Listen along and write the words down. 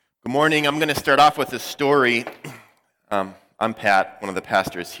Good morning. I'm going to start off with a story. I'm Pat, one of the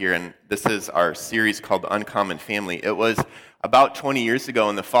pastors here, and this is our series called Uncommon Family. It was about 20 years ago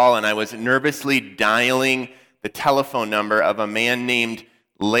in the fall, and I was nervously dialing the telephone number of a man named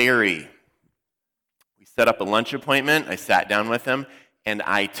Larry. We set up a lunch appointment. I sat down with him, and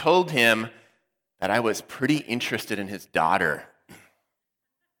I told him that I was pretty interested in his daughter.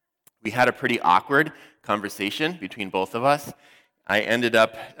 We had a pretty awkward conversation between both of us. I ended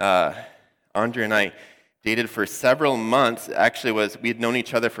up, Andre and I dated for several months. Actually, we had known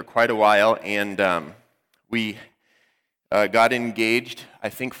each other for quite a while, and we got engaged, I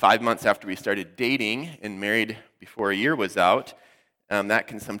think 5 months after we started dating, and married before a year was out. That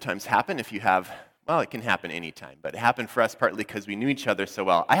can sometimes happen if you have, it can happen anytime, but it happened for us partly because we knew each other so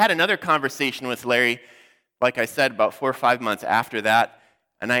well. I had another conversation with Larry, like I said, about 4 or 5 months after that,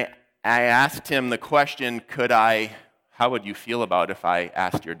 and I asked him the question, how would you feel about if I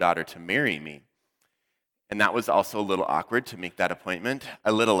asked your daughter to marry me? And that was also a little awkward to make that appointment,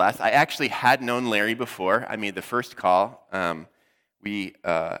 a little less. I actually had known Larry before. I made the first call. Andre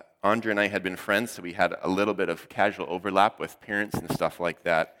and I had been friends, so we had a little bit of casual overlap with parents and stuff like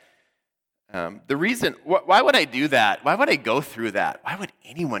that. The reason, why would I do that? Why would I go through that? Why would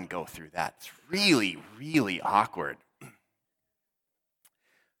anyone go through that? It's really, really awkward.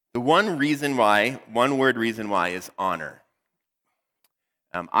 The one word reason why is honor.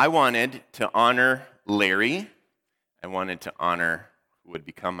 I wanted to honor Larry. I wanted to honor who would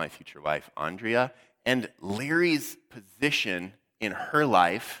become my future wife, Andrea, and Larry's position in her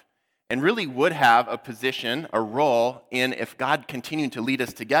life, and really would have a role in, if God continued to lead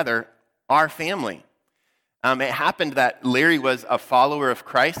us together, our family. It happened that Larry was a follower of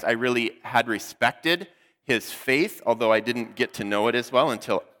Christ. I really had respected his faith, although I didn't get to know it as well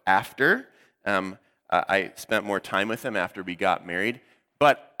until after. I spent more time with him after we got married.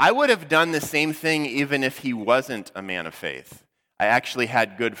 But I would have done the same thing even if he wasn't a man of faith. I actually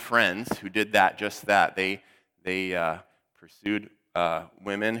had good friends who did just that. They pursued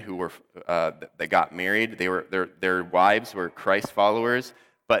women who were they got married. Their wives were Christ followers,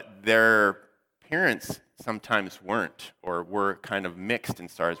 but their parents sometimes weren't, or were kind of mixed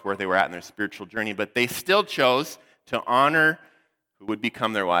as far as where they were at in their spiritual journey. But they still chose to honor who would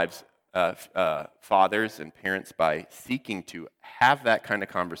become their wives' fathers and parents by seeking to have that kind of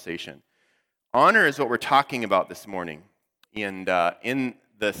conversation. Honor is what we're talking about this morning. And in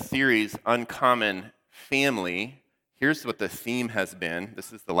the series Uncommon Family, here's what the theme has been.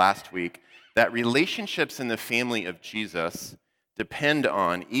 This is the last week. That relationships in the family of Jesus depend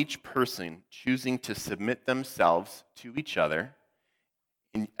on each person choosing to submit themselves to each other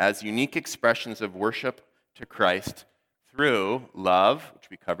as unique expressions of worship to Christ through love, which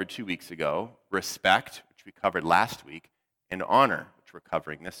we covered 2 weeks ago, respect, which we covered last week, and honor, which we're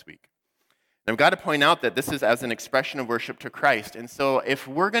covering this week. And I've got to point out that this is as an expression of worship to Christ. And so if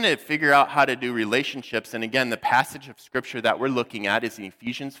we're going to figure out how to do relationships, and again, the passage of Scripture that we're looking at is in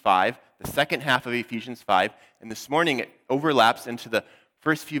Ephesians 5, the second half of Ephesians 5, and this morning it overlaps into the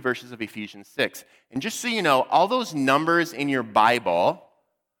first few verses of Ephesians 6. And just so you know, all those numbers in your Bible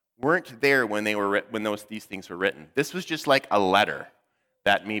weren't there when these things were written. This was just like a letter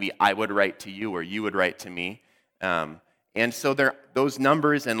that maybe I would write to you or you would write to me. And so those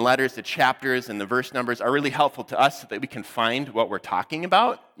numbers and letters, the chapters and the verse numbers are really helpful to us so that we can find what we're talking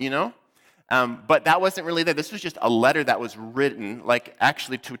about, But that wasn't really there. This was just a letter that was written, like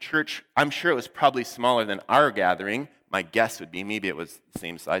actually to a church. I'm sure it was probably smaller than our gathering. My guess would be maybe it was the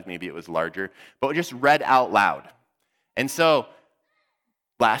same size, maybe it was larger, but just read out loud. And so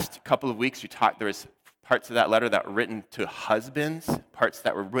last couple of weeks, there was parts of that letter that were written to husbands, parts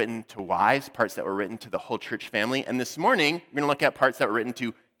that were written to wives, parts that were written to the whole church family. And this morning, we're going to look at parts that were written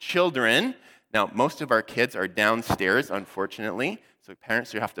to children. Now, most of our kids are downstairs, unfortunately, so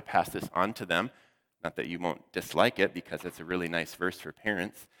parents, you have to pass this on to them. Not that you won't dislike it, because it's a really nice verse for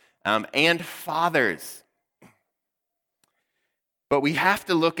parents. And fathers. But we have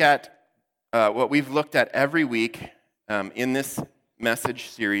to look at what we've looked at every week in this message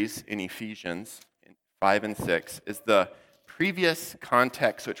series in Ephesians 5 and 6 is the previous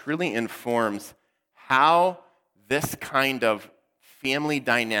context, which really informs how this kind of family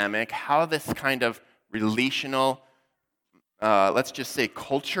dynamic, how this kind of relational, let's just say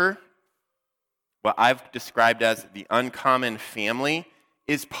culture, what I've described as the uncommon family,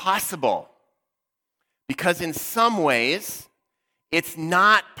 is possible. Because in some ways, it's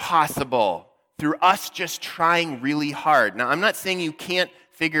not possible through us just trying really hard. Now, I'm not saying you can't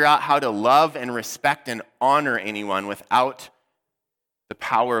figure out how to love and respect and honor anyone without the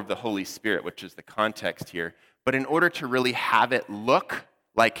power of the Holy Spirit, which is the context here. But in order to really have it look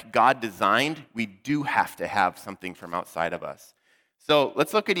like God designed, we do have to have something from outside of us. So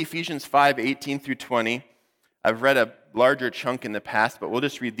let's look at Ephesians 5:18 through 20. I've read a larger chunk in the past, but we'll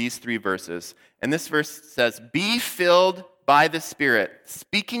just read these 3 verses. And this verse says, "Be filled by the Spirit,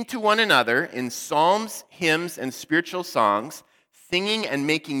 speaking to one another in psalms, hymns, and spiritual songs, singing and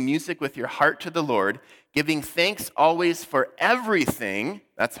making music with your heart to the Lord, giving thanks always for everything."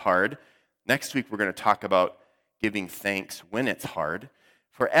 That's hard. Next week we're going to talk about giving thanks when it's hard.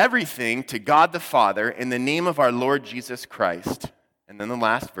 "For everything to God the Father in the name of our Lord Jesus Christ." And then the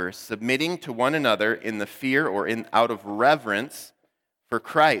last verse, "Submitting to one another in the fear or out of reverence for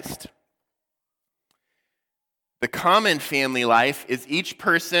Christ." The common family life is each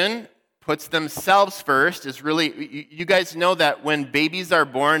person puts themselves first. Is really, you guys know that when babies are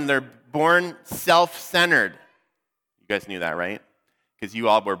born, they're born self-centered. You guys knew that, right? Because you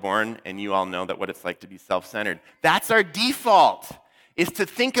all were born and you all know that what it's like to be self-centered. That's our default, is to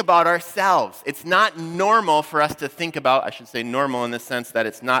think about ourselves. It's not normal for us to think about, I should say normal in the sense that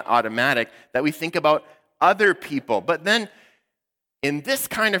it's not automatic, that we think about other people. But then in this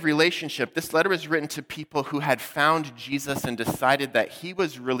kind of relationship, this letter was written to people who had found Jesus and decided that he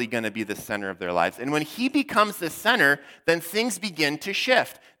was really going to be the center of their lives. And when he becomes the center, then things begin to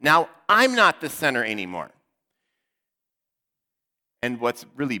shift. Now, I'm not the center anymore. And what's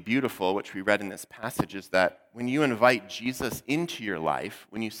really beautiful, which we read in this passage, is that when you invite Jesus into your life,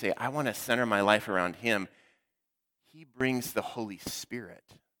 when you say, I want to center my life around him, he brings the Holy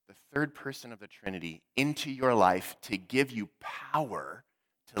Spirit, the third person of the Trinity, into your life to give you power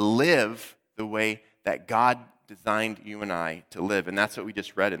to live the way that God designed you and I to live. And that's what we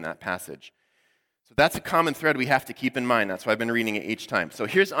just read in that passage. So that's a common thread we have to keep in mind. That's why I've been reading it each time. So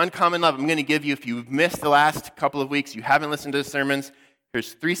here's uncommon love. I'm going to give you, if you've missed the last couple of weeks, you haven't listened to the sermons,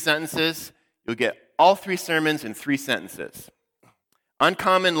 here's 3 sentences. You'll get all 3 sermons in 3 sentences.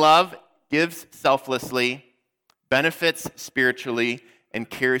 Uncommon love gives selflessly, benefits spiritually, and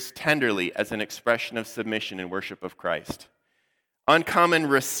cares tenderly as an expression of submission and worship of Christ. Uncommon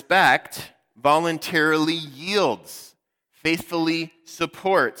respect voluntarily yields, faithfully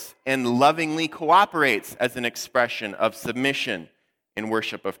supports, and lovingly cooperates as an expression of submission in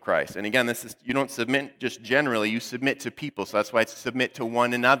worship of Christ. And again, this is, you don't submit just generally, you submit to people, so that's why it's submit to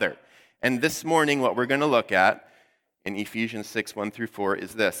one another. And this morning, what we're going to look at in Ephesians 6:1 through 4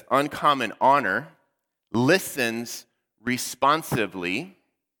 is this: uncommon honor listens responsively,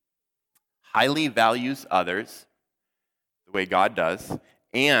 highly values others the way God does,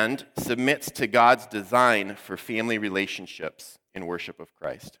 and submits to God's design for family relationships in worship of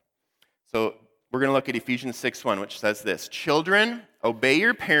Christ. So we're going to look at Ephesians 6:1, which says this: "Children, obey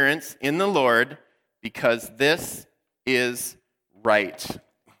your parents in the Lord, because this is right."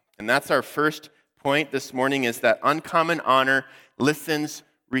 And that's our first point this morning, is that uncommon honor listens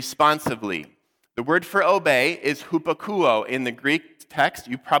responsively. The word for obey is hupakuo in the Greek text.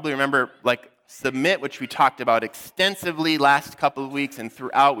 You probably remember, submit, which we talked about extensively last couple of weeks and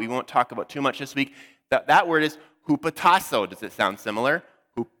throughout. We won't talk about too much this week. That word is hupatasso. Does it sound similar?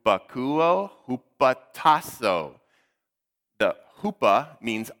 Hupakuo, hupatasso. The hupa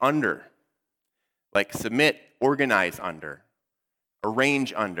means under. Like submit, organize under,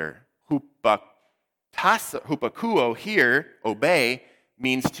 arrange under. Hupakuo here, obey,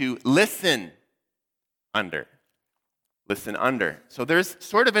 means to listen under. Listen under. So there's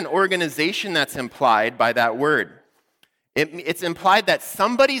sort of an organization that's implied by that word. It's implied that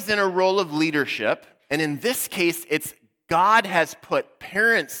somebody's in a role of leadership, and in this case, it's God has put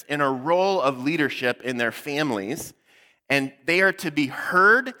parents in a role of leadership in their families, and they are to be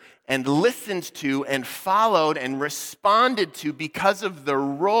heard and listened to and followed and responded to because of the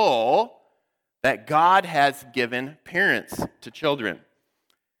role that God has given parents to children.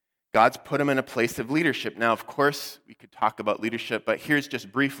 God's put them in a place of leadership. Now, of course, we could talk about leadership, but here's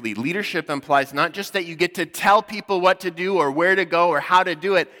just briefly. Leadership implies not just that you get to tell people what to do or where to go or how to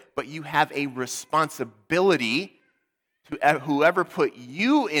do it, but you have a responsibility to whoever put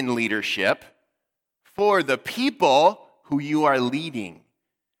you in leadership for the people who you are leading.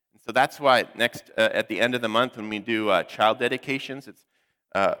 And so that's why at the end of the month when we do child dedications, it's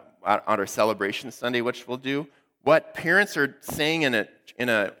on our celebration Sunday, which we'll do, what parents are saying in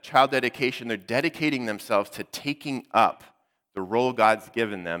a child dedication, they're dedicating themselves to taking up the role God's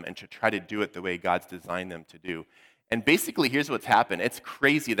given them and to try to do it the way God's designed them to do. And basically, here's what's happened. It's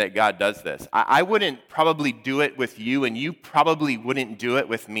crazy that God does this. I wouldn't probably do it with you, and you probably wouldn't do it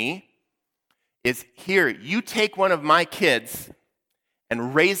with me. Is here, you take one of my kids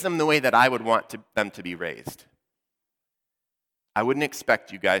and raise them the way that I would want them to be raised. I wouldn't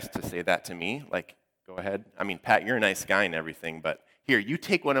expect you guys to say that to me, go ahead. I mean, Pat, you're a nice guy and everything, but here, you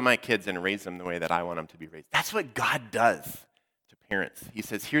take one of my kids and raise them the way that I want them to be raised. That's what God does to parents. He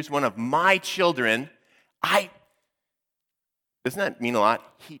says, here's one of my children. Doesn't that mean a lot?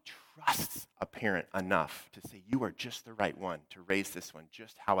 He trusts a parent enough to say, you are just the right one to raise this one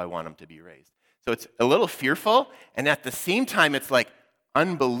just how I want him to be raised. So it's a little fearful, and at the same time, it's like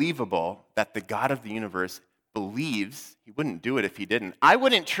unbelievable that the God of the universe believes. He wouldn't do it if he didn't. I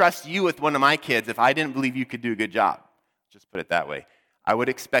wouldn't trust you with one of my kids if I didn't believe you could do a good job. Just put it that way. I would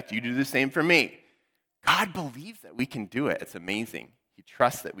expect you to do the same for me. God believes that we can do it. It's amazing. He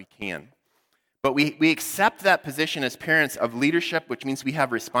trusts that we can. But we accept that position as parents of leadership, which means we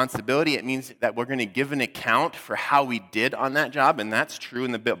have responsibility. It means that we're going to give an account for how we did on that job, and that's true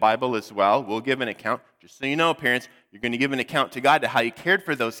in the Bible as well. We'll give an account. Just so you know, parents, you're going to give an account to God to how you cared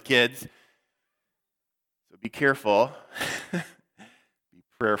for those kids. So be careful, be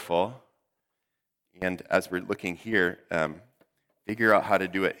prayerful, and as we're looking here, figure out how to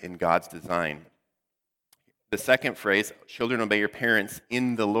do it in God's design. The second phrase, children obey your parents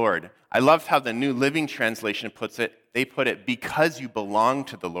in the Lord. I love how the New Living Translation puts it. They put it, because you belong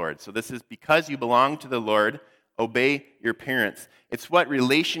to the Lord. So this is, because you belong to the Lord, obey your parents. It's what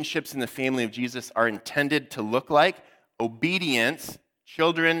relationships in the family of Jesus are intended to look like. Obedience,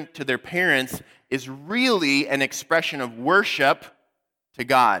 children to their parents, is really an expression of worship to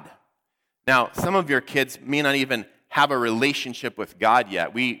God. Now, some of your kids may not even have a relationship with God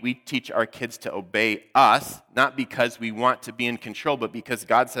yet. We teach our kids to obey us, not because we want to be in control, but because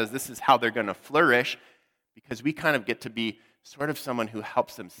God says this is how they're going to flourish, because we kind of get to be sort of someone who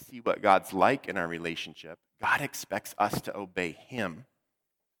helps them see what God's like in our relationship. God expects us to obey him.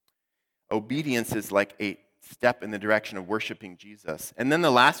 Obedience is like a step in the direction of worshiping Jesus. And then the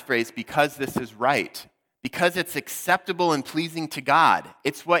last phrase, because this is right, because it's acceptable and pleasing to God.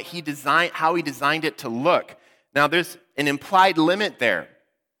 It's what he designed, how he designed it to look. Now, there's an implied limit there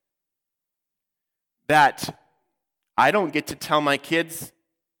that I don't get to tell my kids,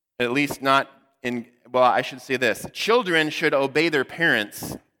 at least not in, well, I should say this. Children should obey their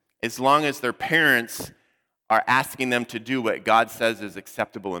parents as long as their parents are asking them to do what God says is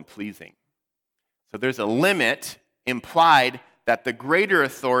acceptable and pleasing. So there's a limit implied that the greater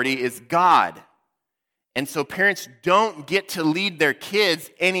authority is God. And so parents don't get to lead their kids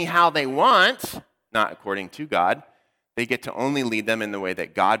anyhow they want, not according to God. They get to only lead them in the way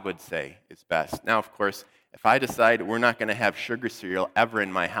that God would say is best. Now, of course, if I decide we're not going to have sugar cereal ever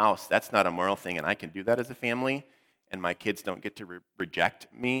in my house, that's not a moral thing, and I can do that as a family, and my kids don't get to reject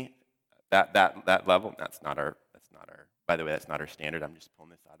me that level. That's not our. By the way, that's not our standard. I'm just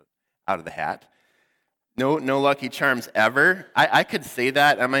pulling this out of the hat. No Lucky Charms ever. I could say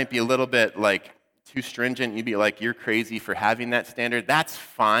that. I might be a little bit like too stringent. You'd be like, you're crazy for having that standard. That's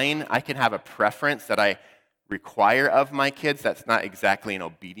fine. I can have a preference that I require of my kids. That's not exactly an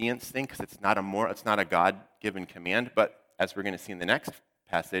obedience thing, because it's not a God-given command. But as we're going to see in the next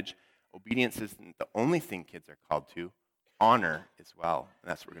passage, obedience isn't the only thing kids are called to. Honor as well. And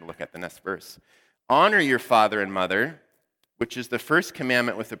that's what we're going to look at the next verse. Honor your father and mother, which is the first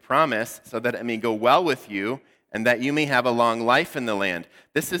commandment with a promise, so that it may go well with you, and that you may have a long life in the land.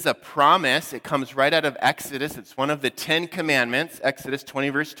 This is a promise. It comes right out of Exodus. It's one of the 10 commandments, Exodus 20,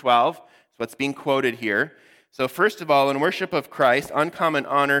 verse 12. It's what's being quoted here. So first of all, in worship of Christ, uncommon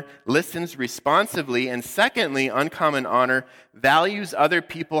honor listens responsively, and secondly, uncommon honor values other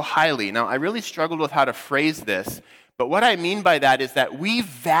people highly. Now, I really struggled with how to phrase this, but what I mean by that is that we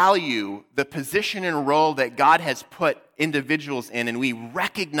value the position and role that God has put individuals in, and we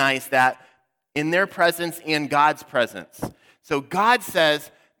recognize that in their presence and God's presence. So God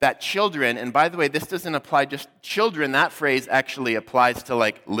says that children, and by the way, this doesn't apply just children, that phrase actually applies to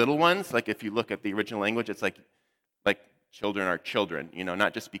like little ones. Like if you look at the original language, it's like children are children,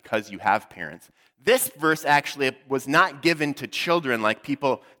 not just because you have parents. This verse actually was not given to children like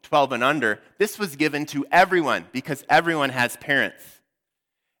people 12 and under. This was given to everyone because everyone has parents.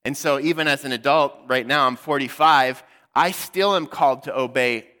 And so even as an adult, right now I'm 45, I still am called to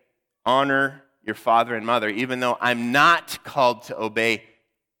obey, honor your father and mother, even though I'm not called to obey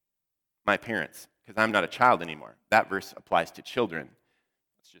my parents, because I'm not a child anymore. That verse applies to children.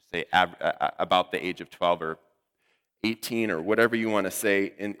 Let's just say about the age of 12 or 18 or whatever you want to say,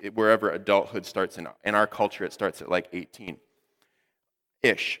 wherever adulthood starts. In our culture, it starts at like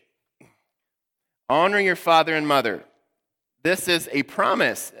 18-ish. Honor your father and mother. This is a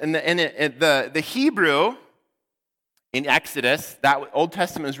promise. And the Hebrew in Exodus, that Old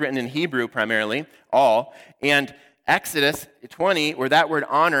Testament is written in Hebrew primarily, all, and Exodus 20, where that word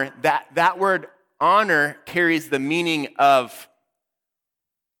honor, that word honor carries the meaning of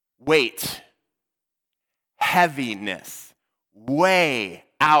weight, heaviness, weigh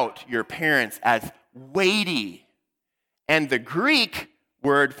out your parents as weighty. And the Greek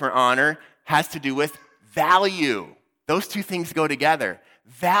word for honor has to do with value. Those two things go together.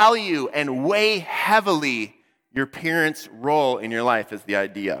 Value and weigh heavily your parents' role in your life is the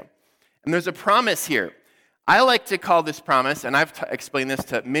idea. And there's a promise here. I like to call this promise, and I've explained this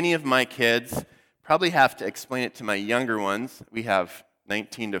to many of my kids, probably have to explain it to my younger ones. We have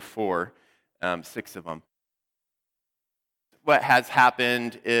 19 to 4, 6 of them. What has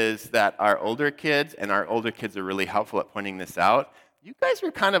happened is that our older kids are really helpful at pointing this out. You guys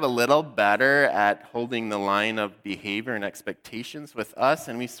were kind of a little better at holding the line of behavior and expectations with us,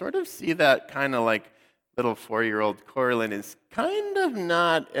 and we sort of see that kind of like little 4-year-old Corlin is kind of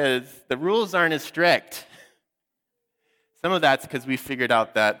not as, the rules aren't as strict. Some of that's because we figured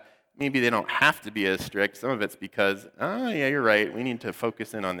out that maybe they don't have to be as strict. Some of it's because, oh yeah, you're right, we need to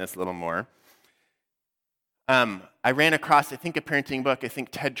focus in on this a little more. I ran across, I think, a parenting book. I think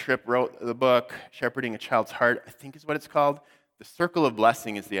Ted Tripp wrote the book, Shepherding a Child's Heart, I think is what it's called. The circle of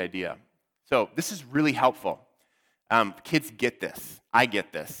blessing is the idea. So this is really helpful. Kids get this. I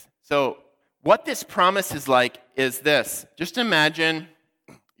get this. So what this promise is like is this. Just imagine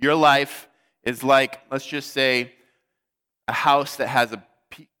your life is like, let's just say, a house that has a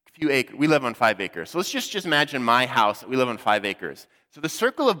few acres. We live on 5 acres. So let's just imagine my house. We live on 5 acres. So the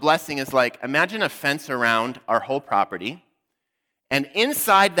circle of blessing is like, imagine a fence around our whole property. And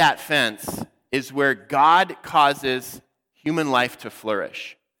inside that fence is where God causes human life to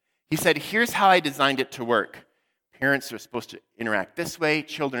flourish. He said, here's how I designed it to work. Parents are supposed to interact this way.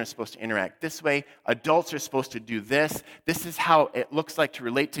 Children are supposed to interact this way. Adults are supposed to do this. This is how it looks like to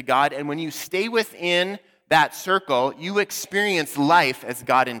relate to God. And when you stay within that circle, you experience life as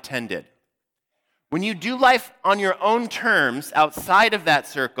God intended. When you do life on your own terms outside of that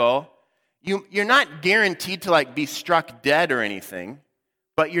circle, you're not guaranteed to be struck dead or anything,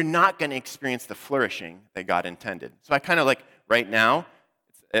 but you're not going to experience the flourishing that God intended. So I kind of right now,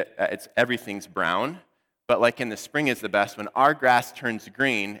 it's everything's brown, but in the spring is the best when our grass turns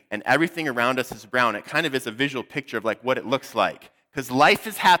green and everything around us is brown. It kind of is a visual picture of what it looks like. Because life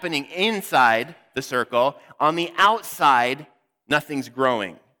is happening inside the circle. On the outside, nothing's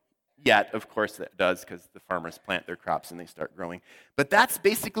growing. Yet, of course, it does because the farmers plant their crops and they start growing. But that's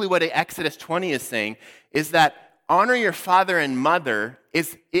basically what Exodus 20 is saying, is that honor your father and mother.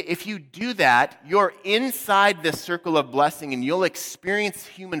 If you do that, you're inside this circle of blessing and you'll experience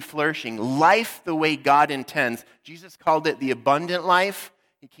human flourishing, life the way God intends. Jesus called it the abundant life.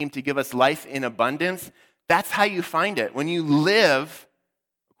 He came to give us life in abundance. That's how you find it. When you live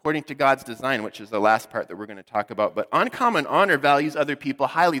according to God's design, which is the last part that we're going to talk about. But uncommon honor values other people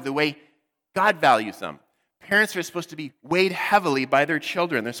highly the way God values them. Parents are supposed to be weighed heavily by their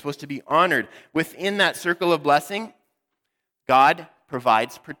children. They're supposed to be honored. Within that circle of blessing, God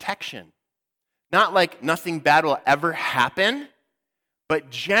provides protection. Not like nothing bad will ever happen, but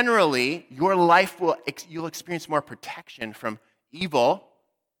generally, your life you'll experience more protection from evil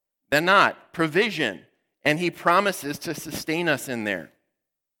than not. Provision. And he promises to sustain us in there.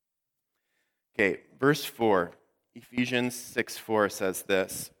 Okay, verse 4, Ephesians 6:4 says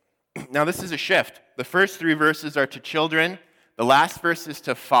this. Now this is a shift. The first 3 verses are to children. The last verse is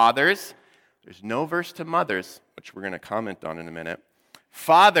to fathers. There's no verse to mothers, which we're going to comment on in a minute.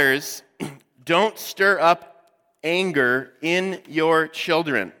 Fathers, don't stir up anger in your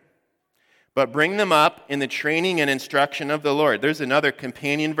children, but bring them up in the training and instruction of the Lord. There's another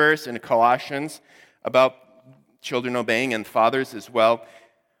companion verse in Colossians about children obeying and fathers as well.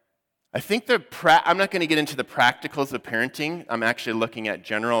 I think I'm not going to get into the practicals of parenting. I'm actually looking at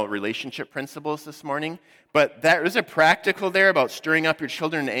general relationship principles this morning. But there is a practical there about stirring up your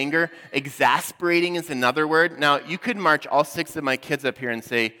children in anger. Exasperating is another word. Now, you could march all 6 of my kids up here and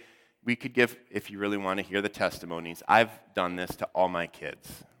say, we could give, if you really want to hear the testimonies, I've done this to all my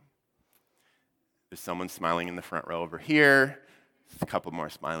kids. There's someone smiling in the front row over here. There's a couple more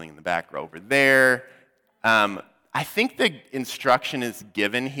smiling in the back row over there. I think the instruction is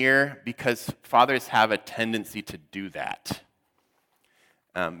given here because fathers have a tendency to do that.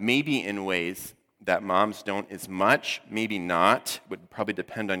 Maybe in ways that moms don't as much, maybe not. Would probably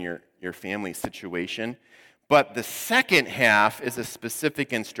depend on your family situation. But the second half is a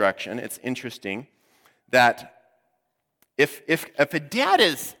specific instruction. It's interesting that if a dad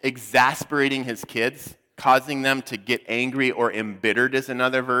is exasperating his kids, causing them to get angry or embittered is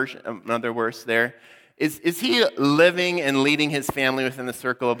another verse there, Is he living and leading his family within the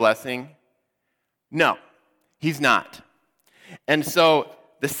circle of blessing? No, he's not. And so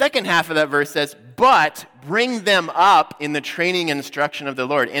the second half of that verse says, but bring them up in the training and instruction of the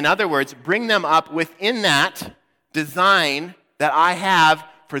Lord. In other words, bring them up within that design that I have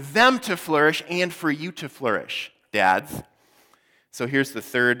for them to flourish and for you to flourish, dads. So here's the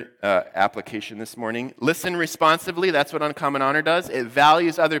third application this morning. Listen responsively. That's what Uncommon Honor does. It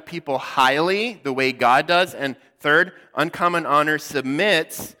values other people highly the way God does. And third, Uncommon Honor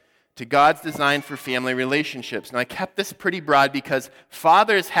submits to God's design for family relationships. Now, I kept this pretty broad because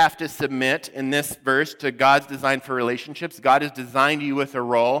fathers have to submit in this verse to God's design for relationships. God has designed you with a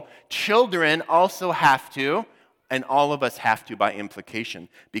role. Children also have to, and all of us have to by implication,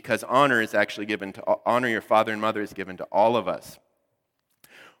 because honor is actually given to honor your father and mother is given to all of us.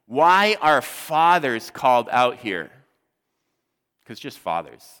 Why are fathers called out here? Because just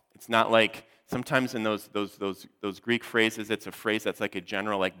fathers. It's not like sometimes in those Greek phrases, it's a phrase that's like a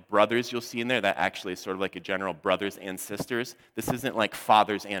general, like brothers you'll see in there, that actually is sort of like a general brothers and sisters. This isn't like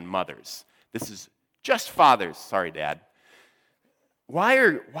fathers and mothers. This is just fathers. Sorry, Dad. Why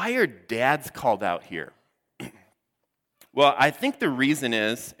are dads called out here? Well, I think the reason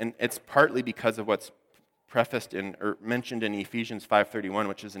is, and it's partly because of what's prefaced in or mentioned in Ephesians 5:31,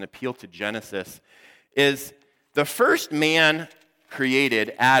 which is an appeal to Genesis, is the first man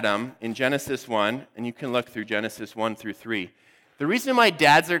created, Adam, in Genesis 1, and you can look through Genesis 1 through 3. The reason why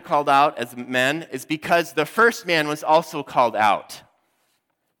dads are called out as men is because the first man was also called out.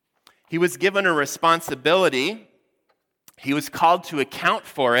 He was given a responsibility. He was called to account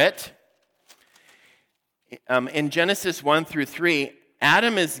for it. In Genesis 1 through 3,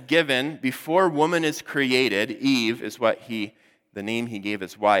 Adam is given, before woman is created, Eve is the name he gave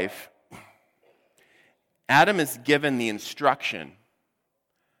his wife. Adam is given the instruction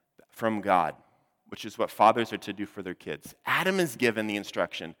from God, which is what fathers are to do for their kids. Adam is given the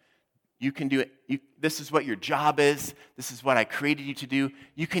instruction. You can do it. This is what your job is. This is what I created you to do.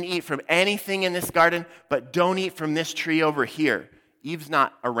 You can eat from anything in this garden, but don't eat from this tree over here. Eve's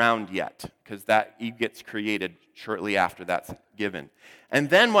not around yet, because that Eve gets created shortly after that's given. And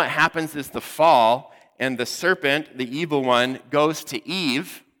then what happens is the fall, and the serpent, the evil one, goes to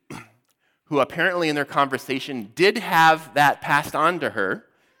Eve, who apparently in their conversation did have that passed on to her,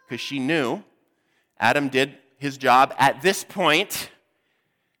 because she knew Adam did his job at this point,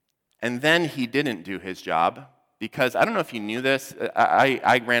 and then he didn't do his job, because I don't know if you knew this.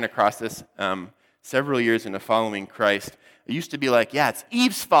 I ran across this several years into following Christ. It used to be like, yeah, it's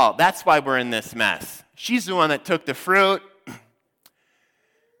Eve's fault. That's why we're in this mess. She's the one that took the fruit.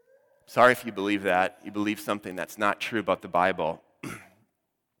 Sorry if you believe that. You believe something that's not true about the Bible. It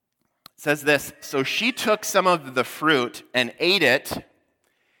says this, so she took some of the fruit and ate it.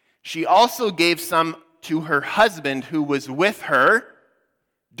 She also gave some to her husband who was with her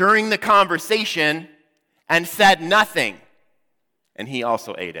during the conversation and said nothing. And he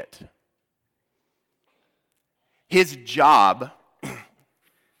also ate it. His job,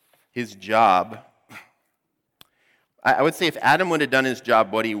 I would say if Adam would have done his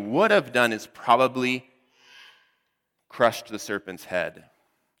job, what he would have done is probably crushed the serpent's head.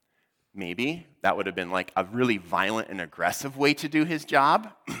 Maybe that would have been like a really violent and aggressive way to do his job.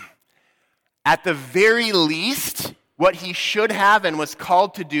 At the very least, what he should have and was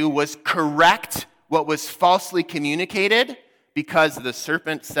called to do was correct what was falsely communicated, because the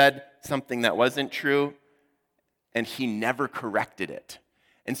serpent said something that wasn't true, and he never corrected it.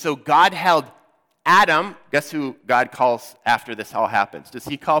 And so God held Adam. Guess who God calls after this all happens? Does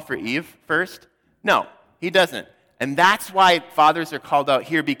he call for Eve first? No, he doesn't. And that's why fathers are called out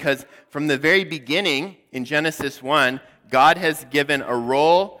here, because from the very beginning in Genesis 1, God has given a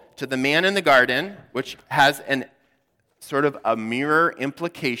role to the man in the garden, which has an sort of a mirror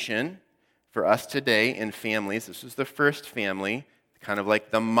implication for us today in families. This was the first family, kind of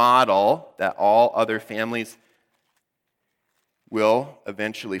like the model that all other families will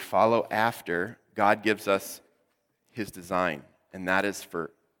eventually follow after. God gives us his design, and that is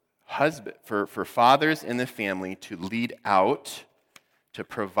for fathers in the family to lead out, to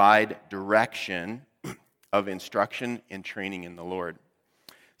provide direction of instruction and training in the Lord.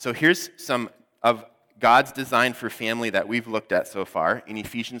 So here's some of God's design for family that we've looked at so far. In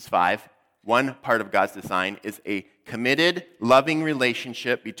Ephesians 5, one part of God's design is a committed, loving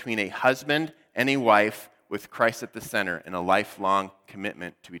relationship between a husband and a wife with Christ at the center and a lifelong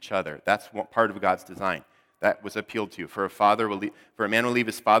commitment to each other. That's one part of God's design. That was appealed to. For a man will leave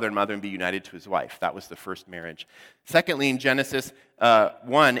his father and mother and be united to his wife. That was the first marriage. Secondly, in Genesis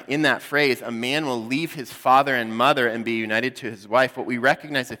 1, in that phrase, a man will leave his father and mother and be united to his wife. What we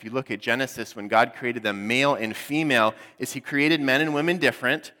recognize if you look at Genesis, when God created them male and female, is he created men and women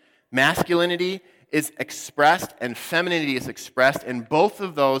different. Masculinity is expressed and femininity is expressed, and both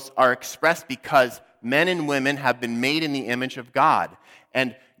of those are expressed because men and women have been made in the image of God.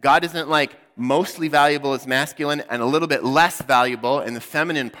 And God isn't like mostly valuable as masculine and a little bit less valuable in the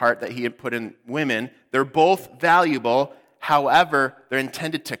feminine part that he had put in women. They're both valuable. However, they're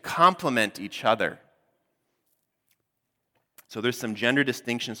intended to complement each other. So there's some gender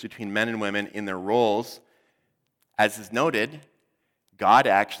distinctions between men and women in their roles. As is noted, God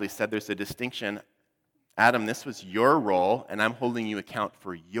actually said there's a distinction. Adam, this was your role, and I'm holding you account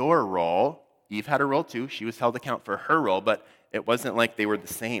for your role. Eve had a role too. She was held account for her role, but it wasn't like they were the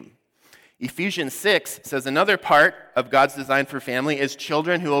same. Ephesians 6 says another part of God's design for family is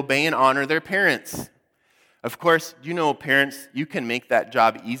children who obey and honor their parents. Of course, you know, parents, you can make that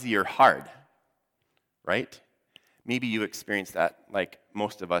job easy or hard, right? Maybe you experienced that like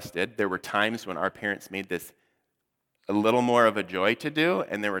most of us did. There were times when our parents made this a little more of a joy to do,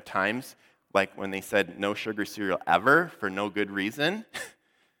 and there were times like when they said no sugar cereal ever for no good reason,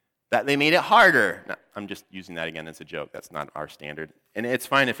 that they made it harder. No, I'm just using that again as a joke. That's not our standard. And it's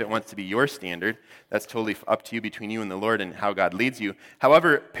fine if it wants to be your standard. That's totally up to you, between you and the Lord, and how God leads you.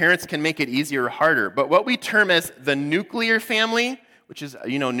 However, parents can make it easier or harder. But what we term as the nuclear family, which is,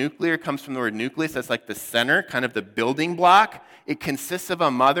 nuclear comes from the word nucleus. That's like the center, kind of the building block. It consists of a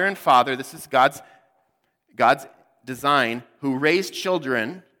mother and father. This is God's design, who raised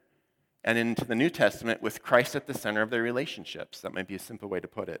children, and into the New Testament, with Christ at the center of their relationships. That might be a simple way to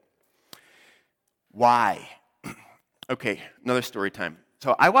put it. Why? Okay, another story time.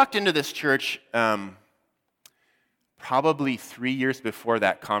 So I walked into this church probably 3 years before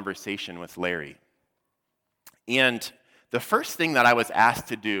that conversation with Larry. And the first thing that I was asked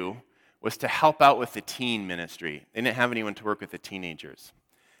to do was to help out with the teen ministry. They didn't have anyone to work with the teenagers.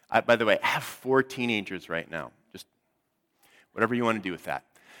 By the way, I have 4 teenagers right now. Just whatever you want to do with that.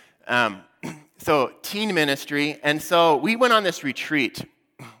 So teen ministry. And so we went on this retreat.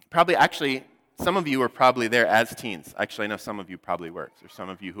 Actually, some of you were probably there as teens. Actually, I know some of you probably were. So some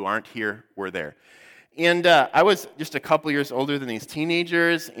of you who aren't here were there. And I was just a couple years older than these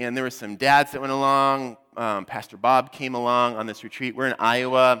teenagers, and there were some dads that went along. Pastor Bob came along on this retreat. We're in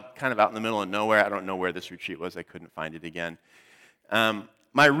Iowa, kind of out in the middle of nowhere. I don't know where this retreat was. I couldn't find it again.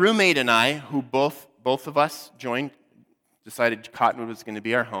 My roommate and I, who both of us joined, decided Cottonwood was going to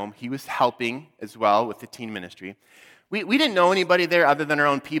be our home. He was helping as well with the teen ministry. We didn't know anybody there other than our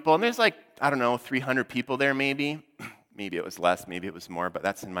own people, and there's 300 people there maybe. Maybe it was less, maybe it was more, but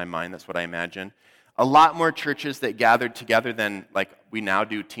that's in my mind. That's what I imagine. A lot more churches that gathered together than we now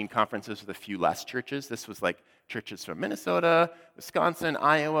do teen conferences with a few less churches. This was churches from Minnesota, Wisconsin,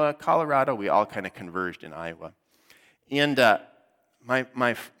 Iowa, Colorado. We all kind of converged in Iowa. And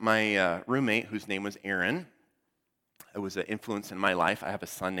my roommate, whose name was Aaron, it was an influence in my life. I have a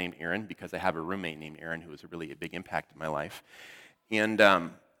son named Aaron because I have a roommate named Aaron who was a really big impact in my life. And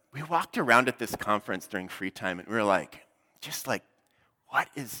we walked around at this conference during free time, and we were what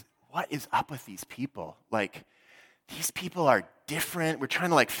is up with these people? These people are different. We're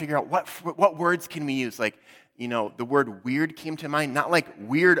trying to figure out what words can we use. The word weird came to mind, not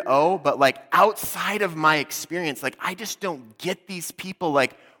weirdo, but outside of my experience. I just don't get these people.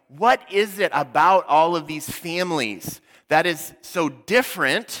 What is it about all of these families that is so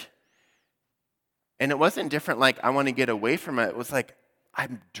different? And it wasn't different I want to get away from it. It was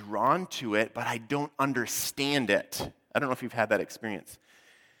I'm drawn to it, but I don't understand it. I don't know if you've had that experience.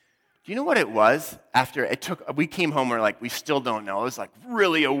 Do you know what it was? We came home, we still don't know. It was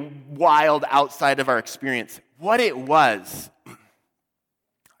really a wild outside of our experience. What it was,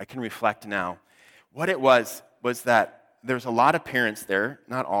 I can reflect now. What it was that there's a lot of parents there,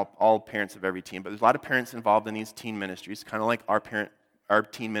 not all parents of every teen, but there's a lot of parents involved in these teen ministries, kind of like our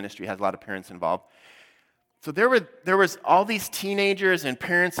teen ministry has a lot of parents involved. So there was all these teenagers and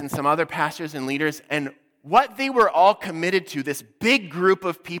parents and some other pastors and leaders, and what they were all committed to, this big group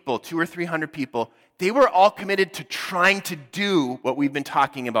of people, 200 or 300 people, they were all committed to trying to do what we've been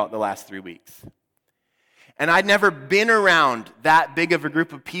talking about the last 3 weeks. And I'd never been around that big of a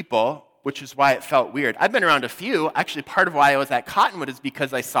group of people, which is why it felt weird. I've been around a few. Actually, part of why I was at Cottonwood is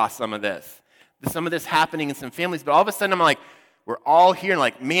because I saw some of this happening in some families. But all of a sudden, I'm we're all here,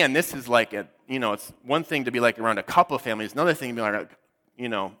 and man, this is it's one thing to be around a couple of families, another thing to be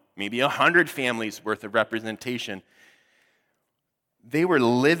around, maybe 100 families worth of representation. They were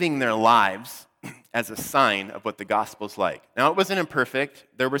living their lives as a sign of what the gospel's like. Now, it wasn't imperfect.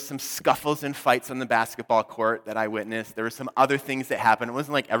 There were some scuffles and fights on the basketball court that I witnessed. There were some other things that happened. It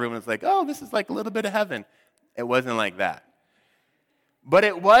wasn't everyone was oh, this is a little bit of heaven. It wasn't like that. But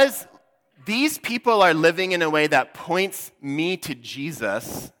it was, these people are living in a way that points me to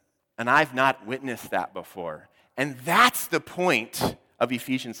Jesus, and I've not witnessed that before. And that's the point of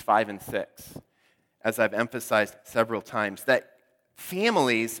Ephesians 5 and 6, as I've emphasized several times, that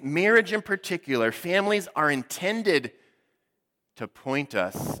families, marriage in particular, families are intended to point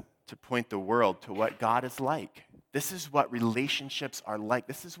the world to what God is like. This is what relationships are like.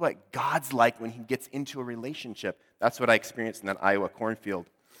 This is what God's like when he gets into a relationship. That's what I experienced in that Iowa cornfield.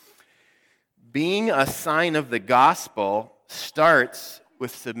 Being a sign of the gospel starts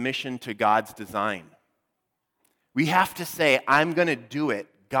with submission to God's design. We have to say, I'm going to do it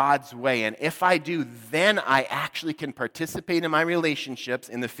God's way. And if I do, then I actually can participate in my relationships,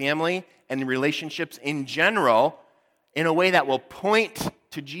 in the family, and relationships in general, in a way that will point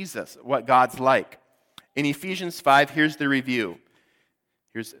to Jesus, what God's like. In Ephesians 5, here's the review.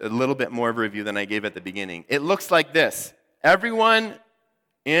 Here's a little bit more of a review than I gave at the beginning. It looks like this. Everyone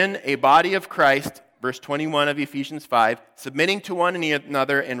in a body of Christ, verse 21 of Ephesians 5, submitting to one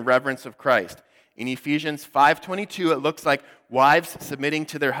another in reverence of Christ. In Ephesians 5:22, it looks like wives submitting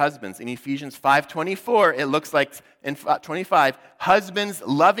to their husbands. In Ephesians 5:24, it looks like, in 25, husbands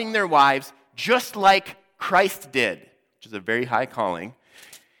loving their wives just like Christ did, which is a very high calling.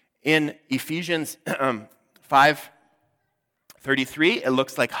 In Ephesians 5:33, it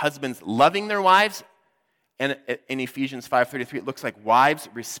looks like husbands loving their wives. And in Ephesians 5:33, it looks like wives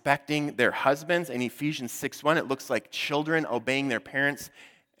respecting their husbands. In Ephesians 6:1, it looks like children obeying their parents.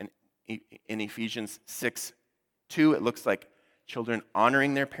 And in Ephesians 6:2, it looks like children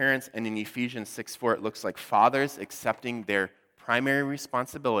honoring their parents. And in Ephesians 6:4, it looks like fathers accepting their primary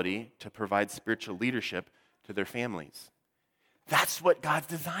responsibility to provide spiritual leadership to their families. That's what God's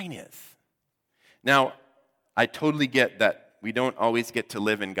design is. Now, I totally get that we don't always get to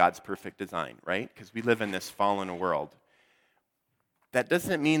live in God's perfect design, right? Because we live in this fallen world. That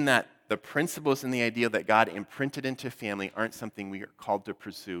doesn't mean that the principles and the idea that God imprinted into family aren't something we are called to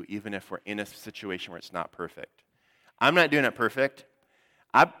pursue, even if we're in a situation where it's not perfect. I'm not doing it perfect.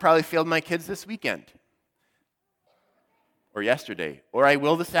 I probably failed my kids this weekend, or yesterday, or I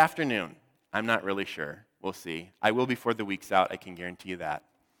will this afternoon. I'm not really sure. We'll see. I will before the week's out, I can guarantee you that.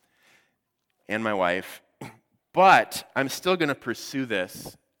 And my wife. But I'm still going to pursue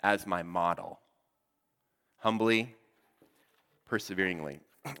this as my model. Humbly, perseveringly.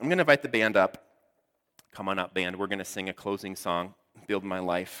 I'm going to invite the band up. Come on up, band. We're going to sing a closing song. Build My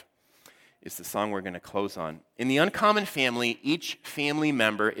Life is the song we're going to close on. In the Uncommon Family, each family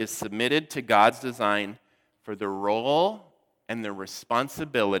member is submitted to God's design for the role and the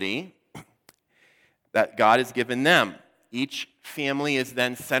responsibility that God has given them. Each family is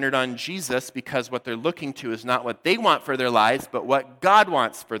then centered on Jesus because what they're looking to is not what they want for their lives, but what God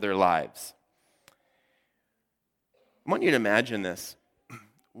wants for their lives. I want you to imagine this.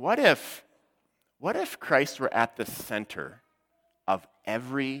 What if Christ were at the center of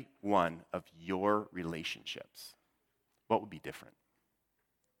every one of your relationships? What would be different?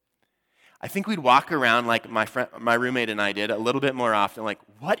 I think we'd walk around like my roommate and I did a little bit more often, like,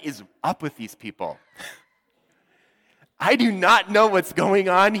 what is up with these people? I do not know what's going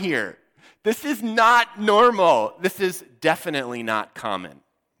on here. This is not normal. This is definitely not common.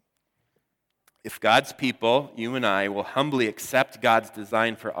 If God's people, you and I, will humbly accept God's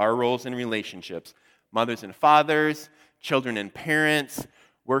design for our roles in relationships, mothers and fathers, children and parents,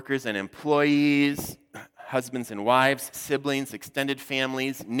 workers and employees, husbands and wives, siblings, extended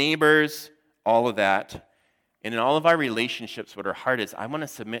families, neighbors, all of that. And in all of our relationships, what our heart is, I want to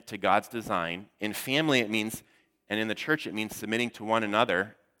submit to God's design. In family, it means, and in the church, it means submitting to one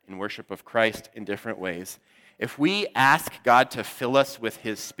another in worship of Christ in different ways. If we ask God to fill us with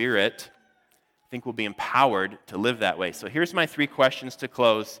His Spirit, I think we'll be empowered to live that way. So here's my 3 questions to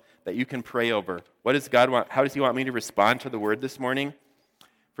close that you can pray over. What does God want? How does He want me to respond to the word this morning?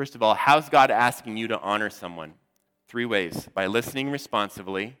 First of all, how's God asking you to honor someone? 3 ways. By listening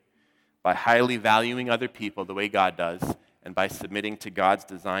responsively, by highly valuing other people the way God does, and by submitting to God's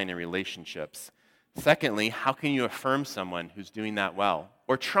design in relationships. Secondly, how can you affirm someone who's doing that well?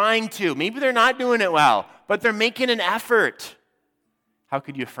 Or trying to. Maybe they're not doing it well, but they're making an effort. How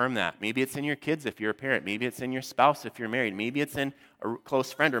could you affirm that? Maybe it's in your kids if you're a parent. Maybe it's in your spouse if you're married. Maybe it's in a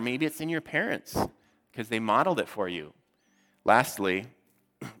close friend, or maybe it's in your parents because they modeled it for you. Lastly,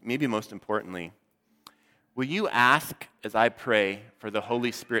 maybe most importantly, will you ask as I pray for the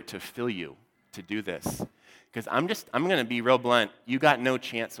Holy Spirit to fill you to do this? Because I'm going to be real blunt. You got no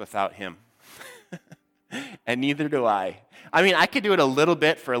chance without Him. And neither do I. I mean, I could do it a little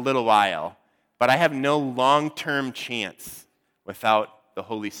bit for a little while, but I have no long-term chance without the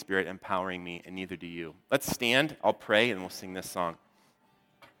Holy Spirit empowering me, and neither do you. Let's stand, I'll pray, and we'll sing this song.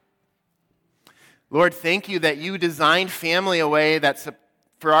 Lord, thank you that you designed family a way that's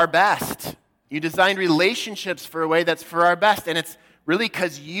for our best. You designed relationships for a way that's for our best, and it's really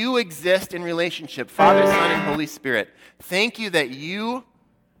because you exist in relationship, Father, Son, and Holy Spirit. Thank you that you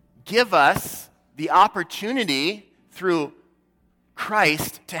give us the opportunity through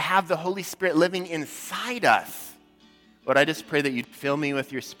Christ to have the Holy Spirit living inside us. Lord, I just pray that you'd fill me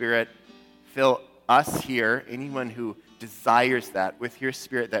with your Spirit, fill us here, anyone who desires that, with your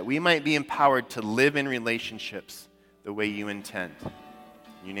Spirit, that we might be empowered to live in relationships the way you intend.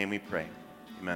 In your name we pray.